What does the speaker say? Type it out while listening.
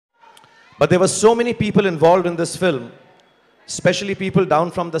But there were so many people involved in this film, especially people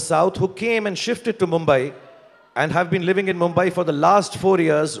down from the south who came and shifted to Mumbai and have been living in Mumbai for the last 4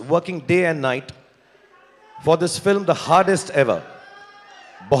 years, working day and night for this film, the hardest ever.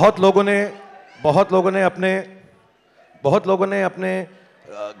 बहुत लोगों ने अपने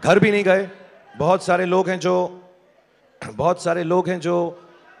घर भी नहीं गए. बहुत सारे लोग हैं जो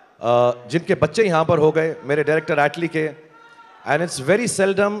जिनके बच्चे यहाँ पर हो गए, मेरे डायरेक्टर एटली के. And it's very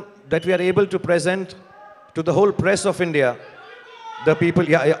seldom that we are able to present to the whole press of India, the people,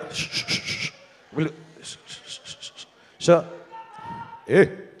 Sir,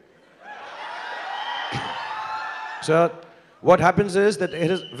 Sir, what happens is that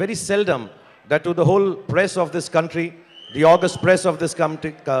it is very seldom that to the whole press of this country, the august press of this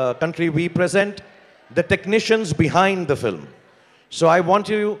country, we present the technicians behind the film. So I want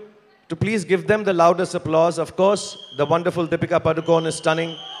you to please give them the loudest applause. Of course, the wonderful Deepika Padukone is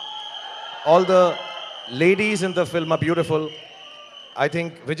stunning. All the ladies in the film are beautiful. I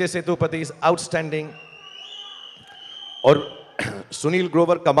think Vijay Sethupathi is outstanding. और सुनील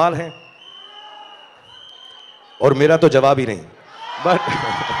ग्रोवर कमाल हैं. और मेरा तो जवाब ही नहीं.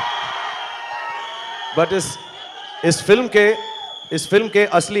 But इस film के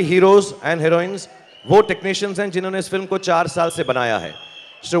असली हीरोज एंड हीरोइंस वो टेक्नीशियंस हैं जिन्होंने इस फिल्म को 4 साल से बनाया है.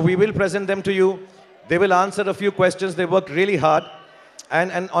 So we will present them to you. They will answer a few questions. They worked really hard.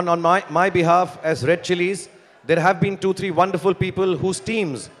 And on my behalf as Red Chilies, there have been 2-3 wonderful people whose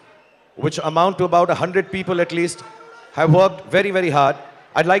teams, which amount to about 100 people at least, have worked very, very hard.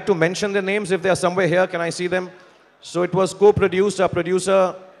 I'd like to mention their names if they are somewhere here. Can I see them? So it was co-produced, our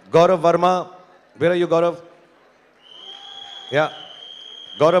producer, Gaurav Verma. Where are you, Gaurav? Yeah.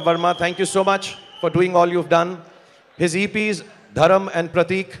 Gaurav Verma, thank you so much for doing all you've done. His EPs, Dharam and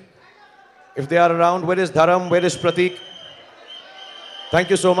Prateek. If they are around, where is Dharam? Where is Prateek? Thank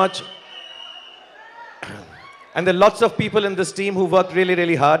you so much. And there are lots of people in this team who worked really,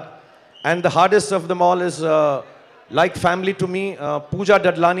 really hard. And the hardest of them all is, like family to me, Pooja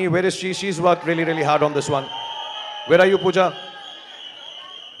Dadlani. Where is she? She's worked really, really hard on this one. Where are you, Pooja?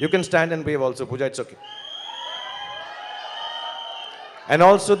 You can stand and wave also, Pooja. It's okay. And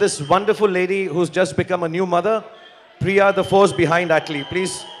also this wonderful lady who's just become a new mother, Priya, the force behind Atlee.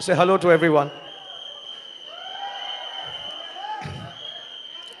 Please say hello to everyone.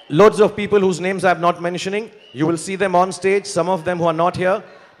 Loads of people whose names I'm not mentioning. You will see them on stage. Some of them who are not here.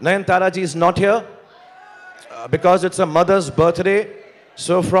 Nayantara ji is not here because it's a mother's birthday.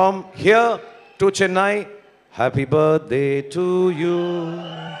 So from here to Chennai, happy birthday to you.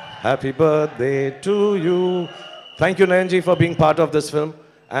 Happy birthday to you. Thank you, Nayanji, for being part of this film.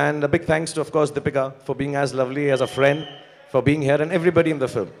 And a big thanks to, of course, Deepika for being as lovely as a friend, for being here, and everybody in the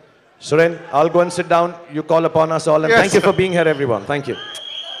film. Suren, I'll go and sit down. You call upon us all. And thank you for being here, everyone. Thank you.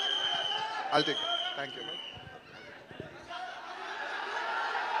 I'll take it. Thank you.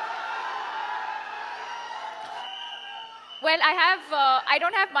 Well, I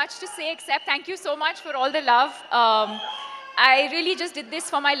don't have much to say except thank you so much for all the love. I really just did this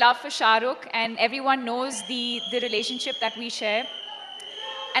for my love for Shahrukh, and everyone knows the relationship that we share.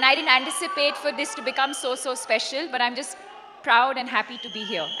 And I didn't anticipate for this to become so special, but I'm just proud and happy to be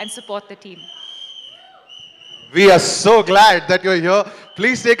here and support the team. We are so glad that you're here.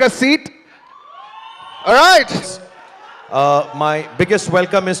 Please take a seat. All right. My biggest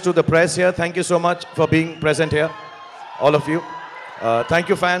welcome is to the press here. Thank you so much for being present here, all of you. Thank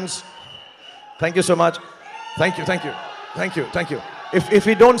you, fans. Thank you so much. Thank you, thank you, thank you, thank you. If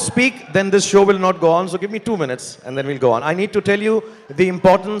we don't speak, then this show will not go on. So give me 2 minutes and then we'll go on. I need to tell you the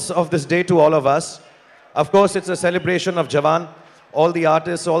importance of this day to all of us. Of course, it's a celebration of Jawan. All the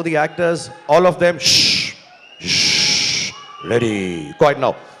artists, all the actors, all of them. Shh, shh, ready. Quiet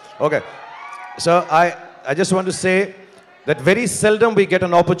now. Okay. So I just want to say that very seldom we get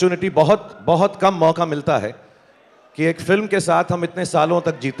an opportunity. बहुत कम मौका मिलता है कि एक film के साथ हम इतने सालों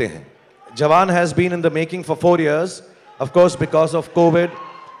तक जीते हैं. Jawan has been in the making for 4 years. Of course, because of COVID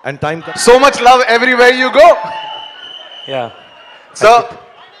and time. So much love everywhere you go. Yeah. Sir,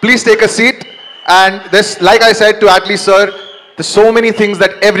 please take a seat. And this, like I said to Atlee sir, there's so many things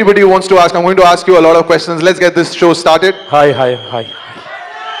that everybody wants to ask. I'm going to ask you a lot of questions. Let's get this show started. Hi.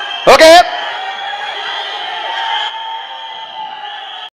 Okay.